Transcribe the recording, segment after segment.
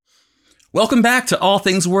Welcome back to All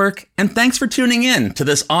Things Work, and thanks for tuning in to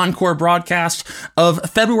this Encore broadcast of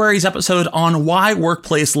February's episode on why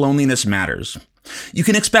workplace loneliness matters. You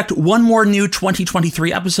can expect one more new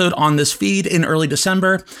 2023 episode on this feed in early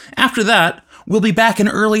December. After that, we'll be back in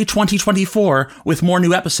early 2024 with more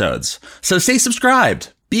new episodes. So stay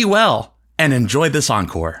subscribed, be well, and enjoy this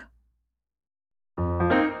Encore.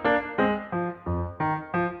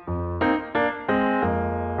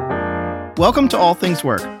 Welcome to All Things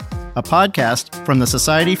Work, a podcast from the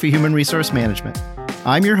Society for Human Resource Management.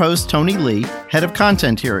 I'm your host, Tony Lee, head of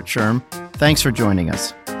content here at SHRM. Thanks for joining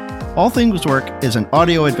us. All Things Work is an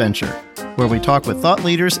audio adventure where we talk with thought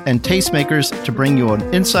leaders and tastemakers to bring you an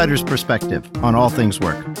insider's perspective on all things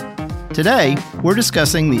work. Today, we're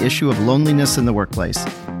discussing the issue of loneliness in the workplace.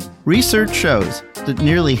 Research shows that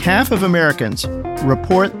nearly half of Americans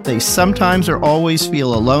report they sometimes or always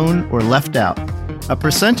feel alone or left out, a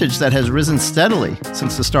percentage that has risen steadily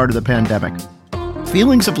since the start of the pandemic.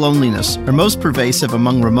 Feelings of loneliness are most pervasive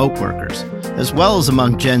among remote workers, as well as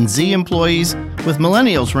among Gen Z employees, with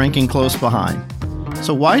millennials ranking close behind.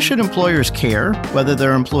 So why should employers care whether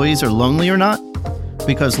their employees are lonely or not?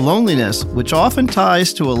 Because loneliness, which often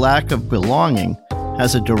ties to a lack of belonging,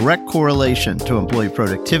 has a direct correlation to employee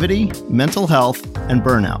productivity, mental health, and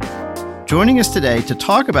burnout. Joining us today to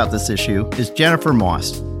talk about this issue is Jennifer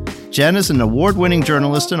Moss. Jen is an award-winning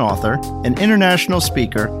journalist and author, an international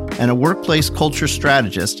speaker, and a workplace culture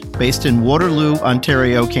strategist based in Waterloo,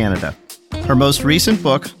 Ontario, Canada. Her most recent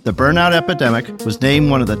book, The Burnout Epidemic, was named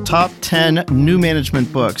one of the top 10 new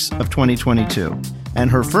management books of 2022. And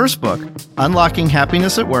her first book, Unlocking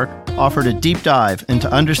Happiness at Work, offered a deep dive into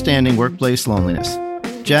understanding workplace loneliness.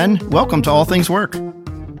 Jen, welcome to All Things Work.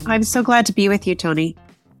 I'm so glad to be with you, Tony.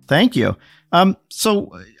 Thank you.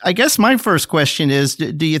 So I guess my first question is,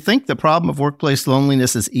 do you think the problem of workplace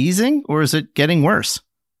loneliness is easing or is it getting worse?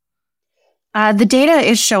 The data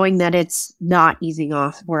is showing that it's not easing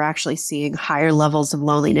off. We're actually seeing higher levels of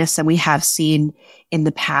loneliness than we have seen in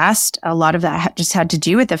the past. A lot of that just had to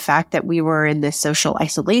do with the fact that we were in this social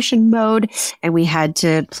isolation mode and we had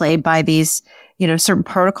to play by these, certain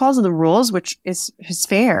protocols and the rules, which is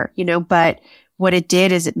fair, but what it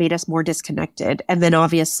did is it made us more disconnected. And then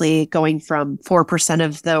obviously going from 4%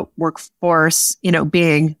 of the workforce,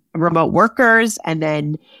 being remote workers. And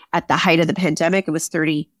then at the height of the pandemic, it was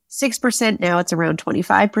 36%. Now it's around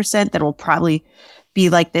 25%. That will probably be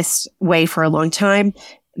like this way for a long time.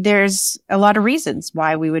 There's a lot of reasons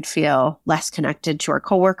why we would feel less connected to our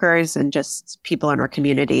coworkers and just people in our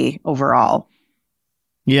community overall.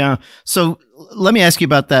 Yeah. So let me ask you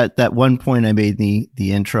about that one point I made in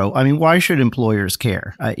the intro. I mean, why should employers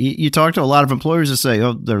care? You talk to a lot of employers that say,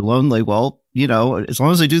 oh, they're lonely. Well, as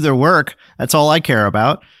long as they do their work, that's all I care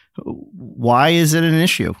about. Why is it an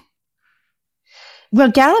issue?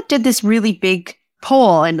 Well, Gallup did this really big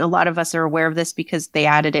poll, and a lot of us are aware of this because they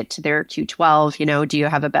added it to their Q12, do you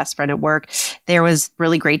have a best friend at work? There was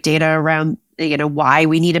really great data around why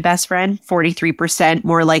we need a best friend. 43%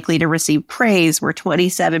 more likely to receive praise. We're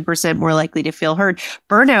 27% more likely to feel heard.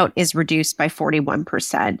 Burnout is reduced by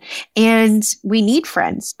 41%. And we need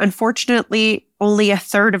friends. Unfortunately, only a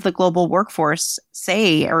third of the global workforce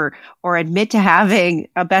say or admit to having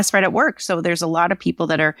a best friend at work. So there's a lot of people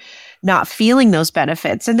that are not feeling those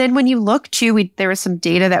benefits. And then when you look too, there was some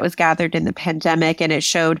data that was gathered in the pandemic and it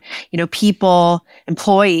showed,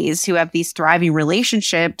 employees who have these thriving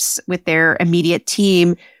relationships with their immediate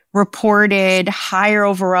team reported higher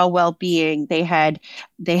overall well-being. They had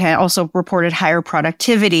also reported higher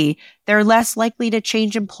productivity. They're less likely to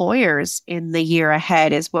change employers in the year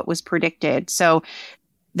ahead is what was predicted. So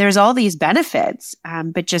there's all these benefits,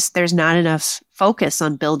 but just there's not enough focus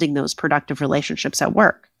on building those productive relationships at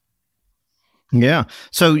work. Yeah.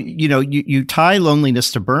 So, you tie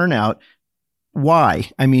loneliness to burnout. Why?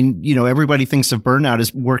 I mean, everybody thinks of burnout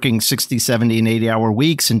as working 60, 70, and 80-hour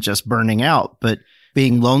weeks and just burning out, but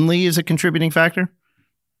being lonely is a contributing factor?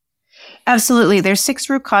 Absolutely. There's 6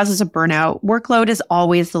 root causes of burnout. Workload is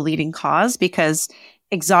always the leading cause because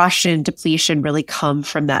exhaustion, depletion really come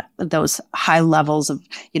from those high levels of,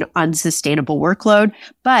 unsustainable workload.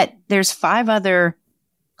 But there's 5 other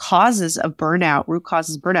causes of burnout, root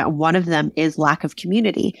causes of burnout. One of them is lack of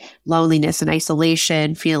community, loneliness and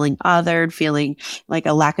isolation, feeling othered, feeling like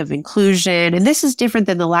a lack of inclusion. And this is different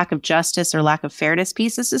than the lack of justice or lack of fairness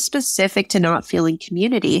piece. This is specific to not feeling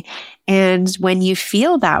community. And when you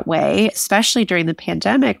feel that way, especially during the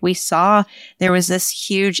pandemic, we saw there was this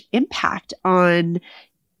huge impact on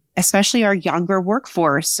especially our younger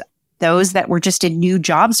workforce. those that were just in new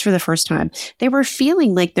jobs for the first time, they were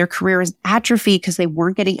feeling like their career is atrophied because they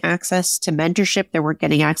weren't getting access to mentorship. They weren't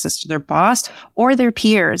getting access to their boss or their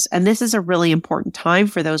peers. And this is a really important time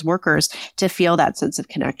for those workers to feel that sense of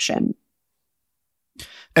connection.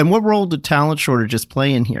 And what role do talent shortages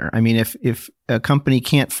play in here? I mean, if a company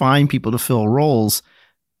can't find people to fill roles,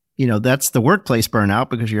 that's the workplace burnout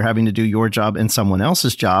because you're having to do your job and someone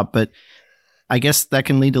else's job. But I guess that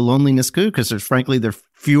can lead to loneliness too, because there are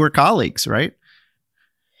fewer colleagues, right?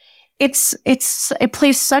 It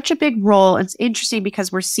plays such a big role. It's interesting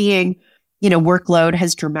because we're seeing, workload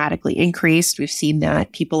has dramatically increased. We've seen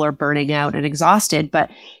that people are burning out and exhausted. But,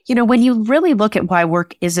 when you really look at why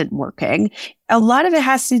work isn't working, a lot of it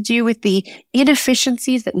has to do with the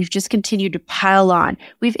inefficiencies that we've just continued to pile on.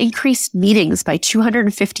 We've increased meetings by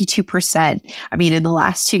 252%, in the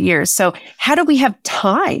last 2 years. So how do we have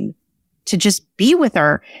time to just be with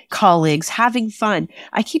our colleagues, having fun?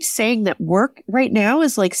 I keep saying that work right now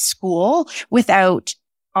is like school without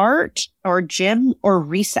art or gym or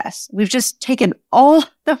recess. We've just taken all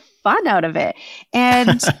the fun out of it.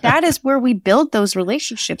 And that is where we build those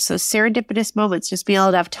relationships, those serendipitous moments, just being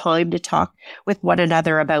able to have time to talk with one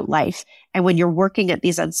another about life. And when you're working at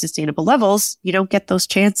these unsustainable levels, you don't get those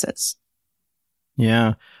chances.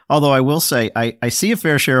 Yeah. Although I will say, I see a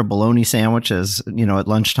fair share of bologna sandwiches, at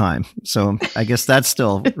lunchtime. So I guess that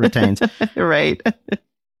still retains. Right.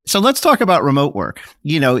 So let's talk about remote work.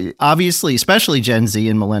 Obviously, especially Gen Z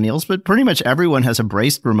and millennials, but pretty much everyone has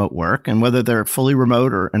embraced remote work. And whether they're fully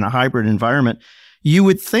remote or in a hybrid environment, you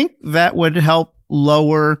would think that would help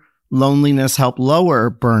lower loneliness, help lower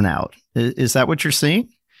burnout. Is that what you're seeing?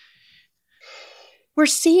 We're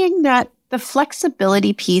seeing that the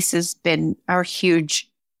flexibility piece has been our huge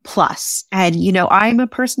plus. And, I'm a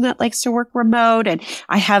person that likes to work remote and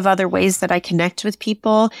I have other ways that I connect with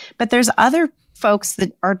people, but there's other folks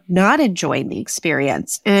that are not enjoying the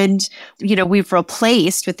experience. And, we've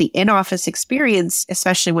replaced with the in-office experience,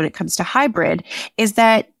 especially when it comes to hybrid, is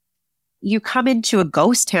that you come into a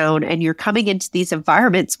ghost town and you're coming into these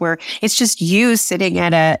environments where it's just you sitting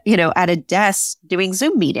at a desk doing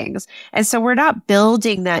Zoom meetings. And so we're not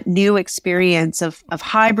building that new experience of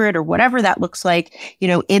hybrid or whatever that looks like,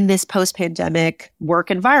 in this post-pandemic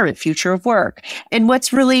work environment, future of work. And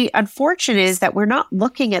what's really unfortunate is that we're not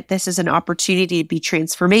looking at this as an opportunity to be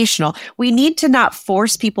transformational. We need to not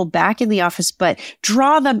force people back in the office, but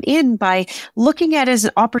draw them in by looking at it as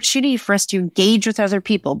an opportunity for us to engage with other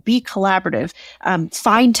people, be collaborative,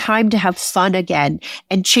 find time to have fun again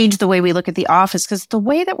and change the way we look at the office. Because the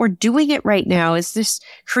way that we're doing it right now is this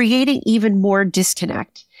creating even more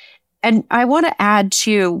disconnect. And I want to add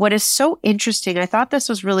to what is so interesting. I thought this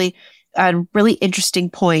was really a really interesting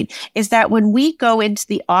point is that when we go into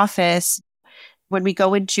the office, when we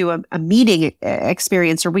go into a meeting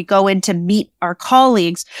experience or we go in to meet our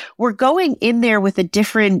colleagues, we're going in there with a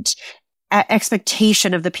different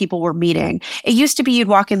expectation of the people we're meeting. It used to be you'd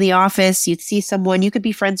walk in the office, you'd see someone, you could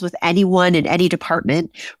be friends with anyone in any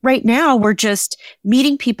department. Right now, we're just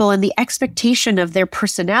meeting people and the expectation of their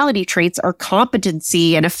personality traits are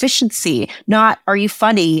competency and efficiency, not are you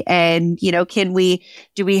funny? And,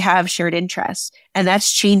 do we have shared interests? And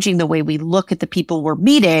that's changing the way we look at the people we're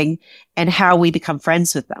meeting and how we become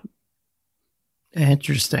friends with them.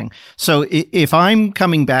 Interesting. So if I'm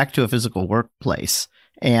coming back to a physical workplace,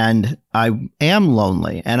 and I am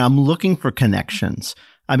lonely and I'm looking for connections,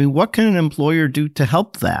 what can an employer do to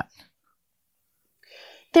help that?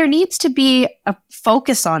 There needs to be a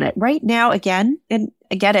focus on it right now. Again, and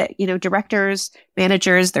I get it, directors,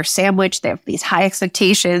 managers, they're sandwiched. They have these high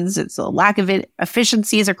expectations. It's a lack of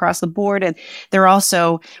efficiencies across the board. And they're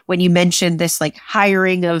also, when you mentioned this like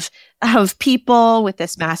hiring of people with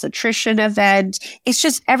this mass attrition event, it's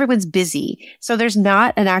just everyone's busy. So there's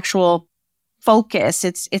not an actual focus.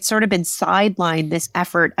 It's sort of been sidelined, this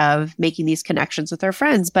effort of making these connections with our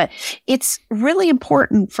friends. But it's really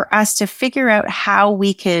important for us to figure out how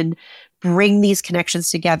we can bring these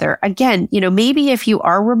connections together. Again, maybe if you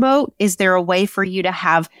are remote, is there a way for you to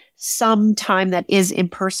have some time that is in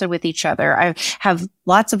person with each other? I have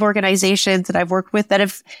lots of organizations that I've worked with that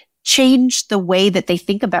have changed the way that they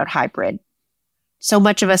think about hybrid. So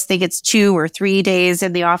much of us think it's 2 or 3 days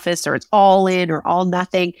in the office or it's all in or all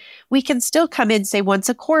nothing. We can still come in, say, once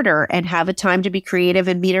a quarter and have a time to be creative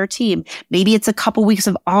and meet our team. Maybe it's a couple weeks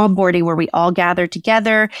of onboarding where we all gather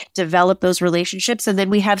together, develop those relationships, and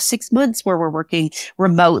then we have 6 months where we're working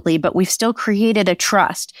remotely, but we've still created a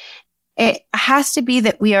trust. It has to be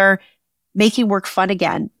that we are making work fun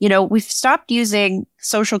again. We've stopped using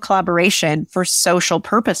social collaboration for social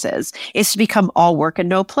purposes is to become all work and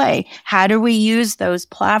no play. How do we use those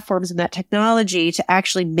platforms and that technology to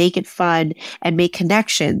actually make it fun and make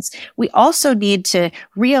connections? We also need to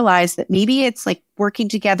realize that maybe it's like working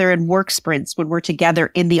together in work sprints when we're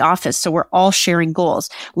together in the office. So we're all sharing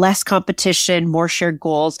goals, less competition, more shared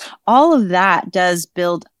goals. All of that does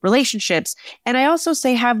build relationships. And I also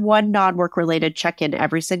say have one non-work related check-in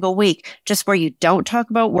every single week, just where you don't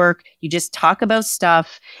talk about work, you just talk about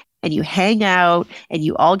stuff and you hang out and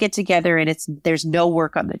you all get together and there's no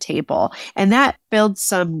work on the table. And that builds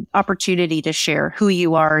some opportunity to share who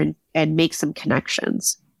you are and make some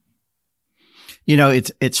connections. You know,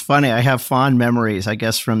 it's funny. I have fond memories, I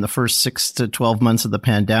guess, from the first 6 to 12 months of the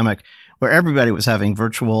pandemic, where everybody was having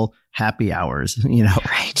virtual happy hours,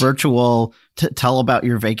 Right. virtual tell about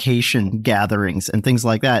your vacation gatherings and things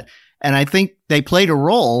like that. And I think they played a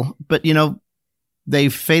role, but, they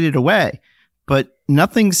faded away. But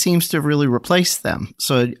nothing seems to really replace them.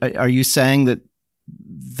 So are you saying that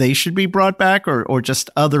they should be brought back or just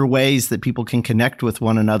other ways that people can connect with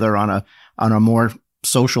one another on a more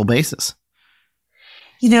social basis?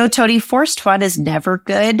 Tony, forced fun is never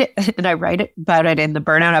good. And I write about it in the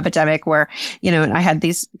burnout epidemic where, and I had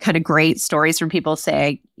these kind of great stories from people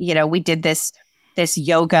saying, we did this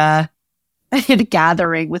yoga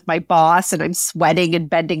gathering with my boss and I'm sweating and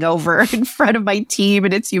bending over in front of my team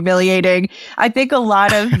and it's humiliating. I think a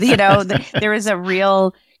lot of, there is a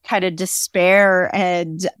real kind of despair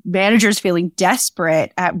and managers feeling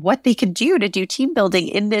desperate at what they can do to do team building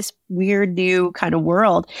in this weird new kind of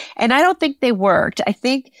world. And I don't think they worked. I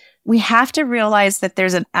think we have to realize that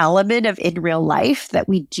there's an element of in real life that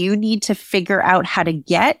we do need to figure out how to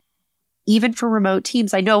get, even for remote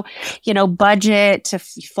teams. I know, budget to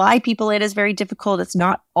fly people in is very difficult. It's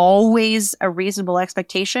not always a reasonable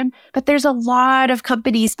expectation, but there's a lot of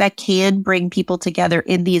companies that can bring people together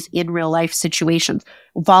in these in real life situations.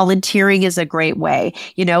 Volunteering is a great way,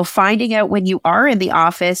 finding out when you are in the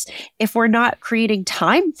office, if we're not creating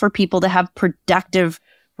time for people to have productive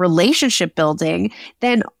relationship building,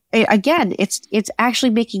 then again, it's actually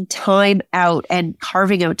making time out and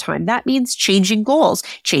carving out time. That means changing goals,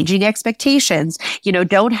 changing expectations.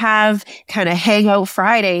 Don't have kind of hangout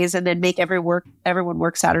Fridays and then make everyone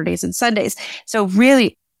work Saturdays and Sundays. So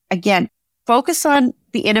really, again, focus on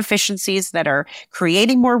the inefficiencies that are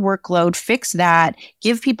creating more workload, fix that,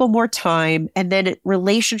 give people more time, and then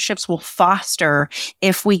relationships will foster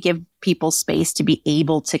if we give people space to be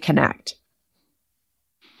able to connect.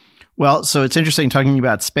 Well, so it's interesting talking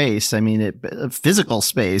about space. I mean, physical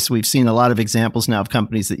space. We've seen a lot of examples now of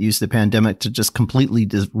companies that use the pandemic to just completely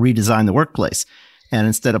redesign the workplace. And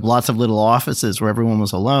instead of lots of little offices where everyone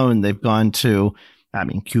was alone, they've gone to,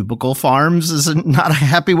 cubicle farms is not a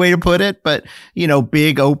happy way to put it, but,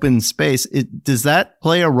 big open space. Does that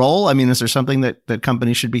play a role? I mean, is there something that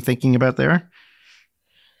companies should be thinking about there?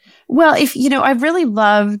 Well, I've really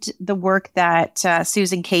loved the work that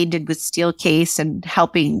Susan Cain did with Steelcase and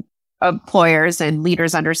helping employers and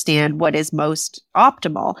leaders understand what is most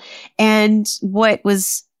optimal. And what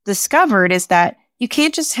was discovered is that you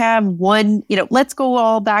can't just have one, let's go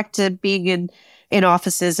all back to being in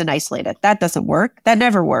offices and isolated. That doesn't work. That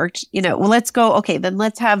never worked. Let's go, okay, then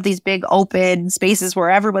let's have these big open spaces where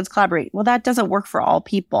everyone's collaborating. Well, that doesn't work for all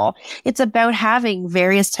people. It's about having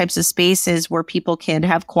various types of spaces where people can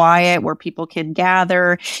have quiet, where people can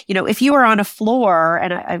gather. If you are on a floor,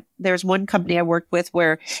 and there's one company I worked with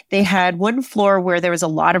where they had one floor where there was a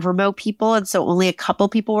lot of remote people. And so only a couple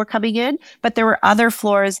people were coming in, but there were other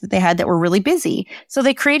floors that they had that were really busy. So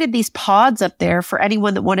they created these pods up there for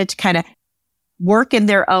anyone that wanted to kind of work in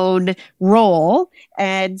their own role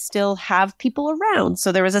and still have people around.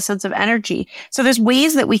 So there was a sense of energy. So there's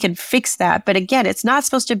ways that we can fix that. But again, it's not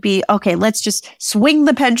supposed to be, okay, let's just swing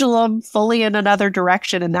the pendulum fully in another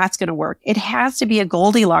direction and that's going to work. It has to be a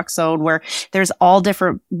Goldilocks zone where there's all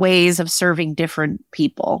different ways of serving different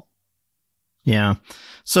people. Yeah.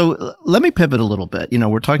 So let me pivot a little bit.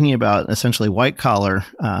 We're talking about essentially white collar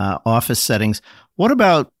office settings. What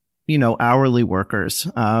about hourly workers?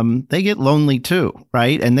 They get lonely too,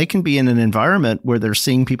 right? And they can be in an environment where they're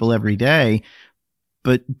seeing people every day,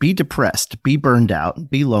 but be depressed, be burned out,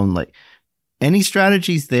 be lonely. Any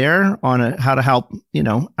strategies there on how to help,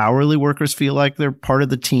 hourly workers feel like they're part of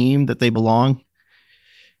the team, that they belong?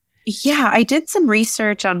 Yeah, I did some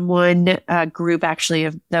research on one group actually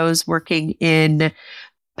of those working in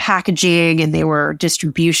packaging, and they were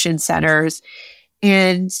distribution centers.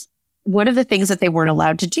 And one of the things that they weren't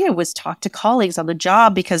allowed to do was talk to colleagues on the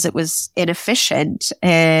job because it was inefficient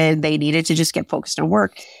and they needed to just get focused on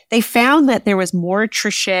work. They found that there was more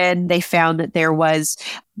attrition. They found that there was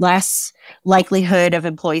less likelihood of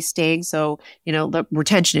employees staying. So, the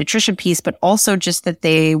retention attrition piece, but also just that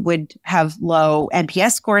they would have low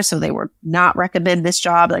NPS scores. So they would not recommend this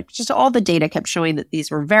job. Like, just all the data kept showing that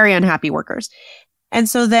these were very unhappy workers. And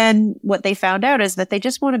so then what they found out is that they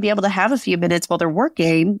just want to be able to have a few minutes while they're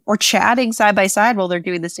working or chatting side by side while they're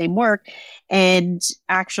doing the same work and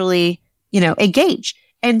actually, engage.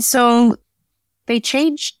 And so they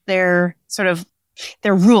changed their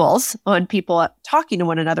rules on people talking to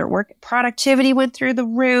one another at work. Productivity went through the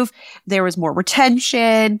roof. There was more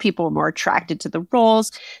retention. People were more attracted to the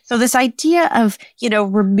roles. So this idea of,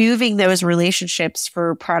 removing those relationships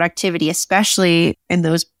for productivity, especially in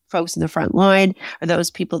those folks in the front line or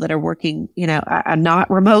those people that are working, not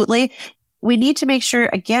remotely, we need to make sure,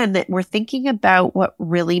 again, that we're thinking about what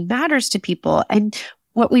really matters to people. And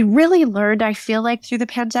what we really learned, I feel like, through the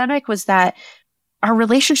pandemic was that our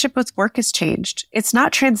relationship with work has changed. It's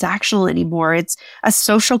not transactional anymore. It's a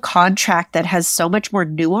social contract that has so much more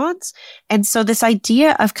nuance. And so this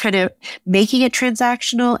idea of kind of making it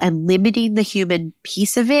transactional and limiting the human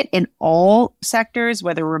piece of it in all sectors,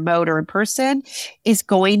 whether remote or in person, is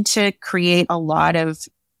going to create a lot of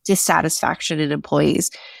dissatisfaction in employees.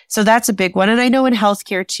 So that's a big one. And I know in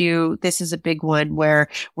healthcare too, this is a big one where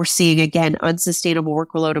we're seeing, again, unsustainable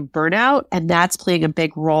workload and burnout. And that's playing a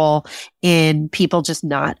big role in people just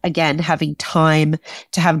not, again, having time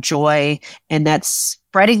to have joy. And that's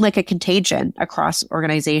spreading like a contagion across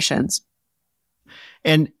organizations.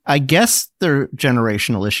 And I guess there are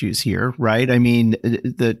generational issues here, right? I mean,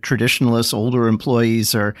 the traditionalists, older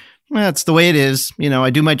employees are, well, it's the way it is. I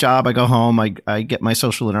do my job, I go home, I get my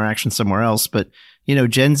social interaction somewhere else. But,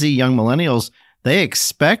 Gen Z, young millennials, they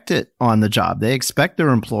expect it on the job. They expect their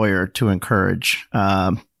employer to encourage,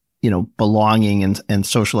 belonging and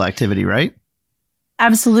social activity, right?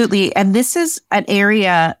 Absolutely. And this is an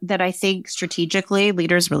area that I think strategically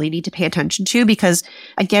leaders really need to pay attention to because,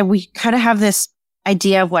 again, we kind of have this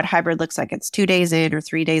idea of what hybrid looks like. It's 2 days in or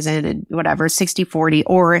 3 days in and whatever, 60-40,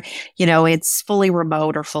 or, it's fully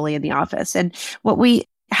remote or fully in the office. And what we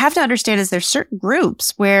have to understand is there's certain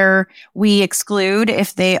groups where we exclude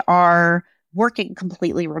if they are working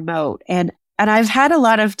completely remote. And I've had a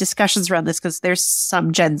lot of discussions around this because there's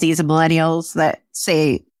some Gen Zs and millennials that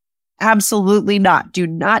say, absolutely not. Do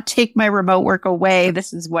not take my remote work away.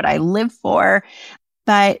 This is what I live for.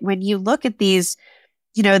 But when you look at these,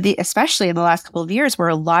 especially in the last couple of years where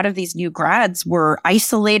a lot of these new grads were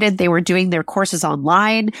isolated, they were doing their courses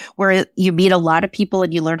online where you meet a lot of people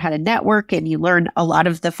and you learn how to network and you learn a lot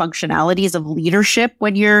of the functionalities of leadership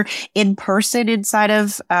when you're in person inside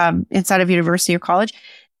of university or college.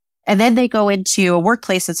 And then they go into a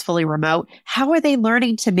workplace that's fully remote. How are they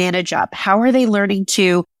learning to manage up? How are they learning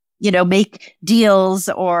to make deals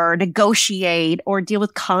or negotiate or deal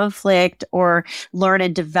with conflict or learn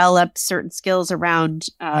and develop certain skills around,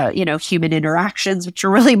 human interactions, which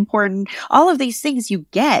are really important. All of these things you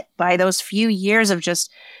get by those few years of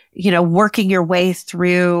just, working your way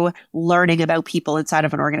through learning about people inside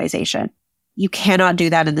of an organization. You cannot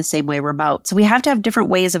do that in the same way remote. So we have to have different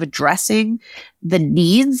ways of addressing the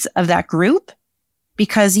needs of that group.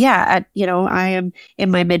 Because I am in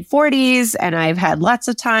my mid-40s and I've had lots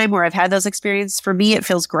of time where I've had those experiences. For me, it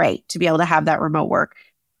feels great to be able to have that remote work,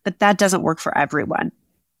 but that doesn't work for everyone.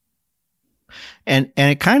 And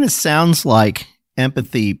it kind of sounds like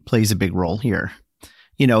empathy plays a big role here.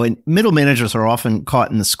 And middle managers are often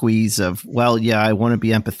caught in the squeeze of, well, yeah, I want to be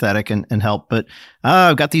empathetic and help, but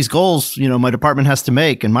I've got these goals, my department has to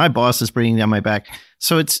make, and my boss is breathing down my back.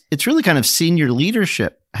 So it's really kind of senior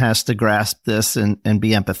leadership has to grasp this and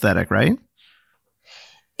be empathetic, right?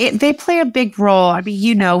 They play a big role. I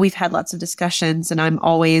mean, we've had lots of discussions and I'm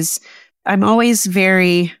always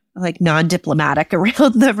very non-diplomatic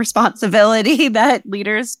around the responsibility that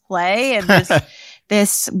leaders play and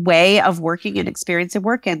this way of working and experience of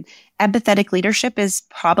work. And empathetic leadership is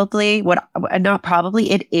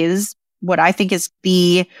it is what I think is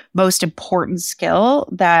the most important skill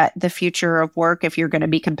that the future of work, if you're going to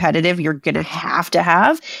be competitive, you're going to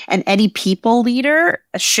have. And any people leader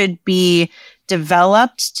should be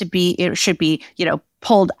developed it should be,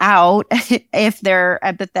 pulled out if they're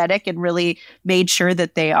empathetic and really made sure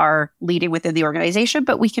that they are leading within the organization.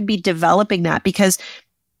 But we can be developing that because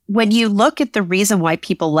when you look at the reason why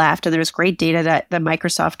people left, and there's great data that the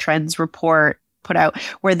Microsoft Trends report put out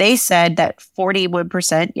where they said that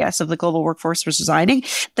 41%, of the global workforce was resigning.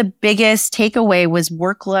 The biggest takeaway was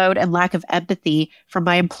workload and lack of empathy from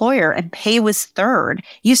my employer, and pay was third. It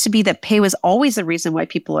used to be that pay was always the reason why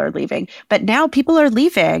people are leaving. But now people are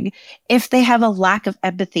leaving if they have a lack of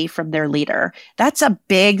empathy from their leader. That's a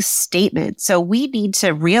big statement. So we need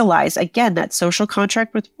to realize, again, that social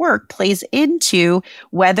contract with work plays into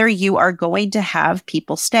whether you are going to have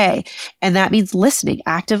people stay. And that means listening,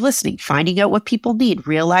 active listening, finding out what people need,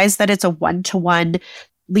 realize that it's a one-to-one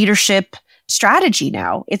leadership strategy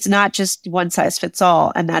now. It's not just one size fits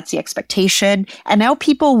all, and that's the expectation. And now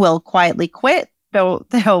people will quietly quit. They'll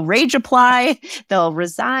rage apply. They'll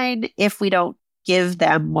resign if we don't give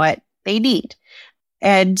them what they need.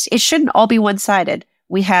 And it shouldn't all be one-sided.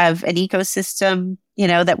 We have an ecosystem,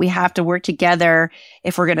 that we have to work together.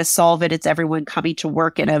 If we're going to solve it, it's everyone coming to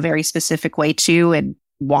work in a very specific way too and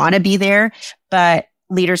want to be there. But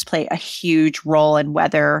leaders play a huge role in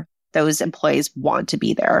whether those employees want to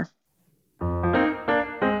be there.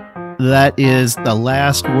 That is the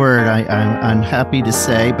last word I'm happy to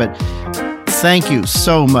say, but thank you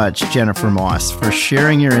so much, Jennifer Moss, for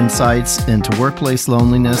sharing your insights into workplace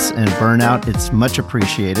loneliness and burnout. It's much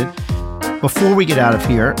appreciated. Before we get out of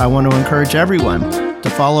here, I want to encourage everyone to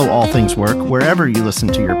follow All Things Work wherever you listen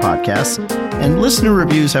to your podcasts, and listener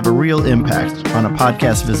reviews have a real impact on a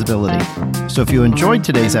podcast visibility. So if you enjoyed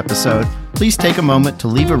today's episode, please take a moment to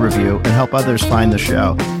leave a review and help others find the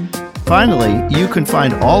show. Finally, you can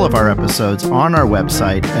find all of our episodes on our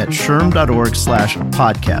website at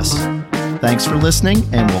shrm.org/podcasts. Thanks for listening,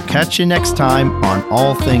 and we'll catch you next time on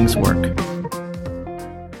All Things Work.